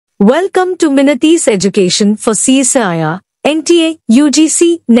Welcome to MINATI'S education for CSIR, NTA,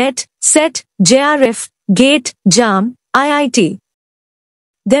 UGC, NET, SET, JRF, GATE, JAM, IIT.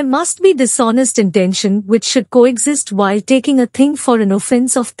 There must be dishonest intention which should coexist while taking a thing for an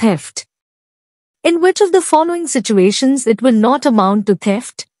offense of theft. In which of the following situations it will not amount to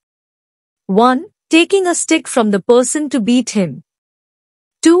theft? 1. Taking a stick from the person to beat him.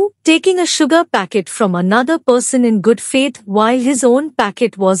 2. Taking a sugar packet from another person in good faith while his own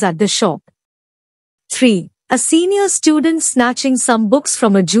packet was at the shop. 3. A senior student snatching some books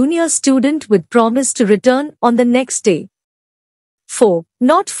from a junior student with promise to return on the next day. 4.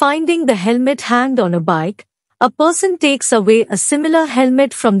 Not finding the helmet hanged on a bike. A person takes away a similar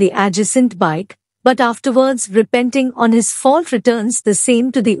helmet from the adjacent bike, but afterwards repenting on his fault returns the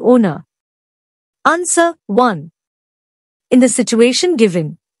same to the owner. Answer 1. In the situation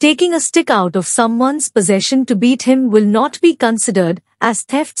given, taking a stick out of someone's possession to beat him will not be considered as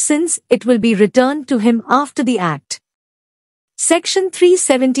theft since it will be returned to him after the act. Section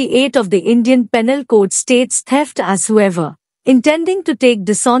 378 of the Indian Penal Code states theft as whoever, intending to take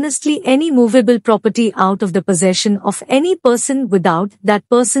dishonestly any movable property out of the possession of any person without that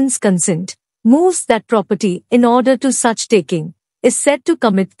person's consent, moves that property in order to such taking, is said to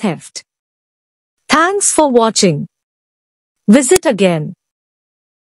commit theft. Thanks for watching. Visit again.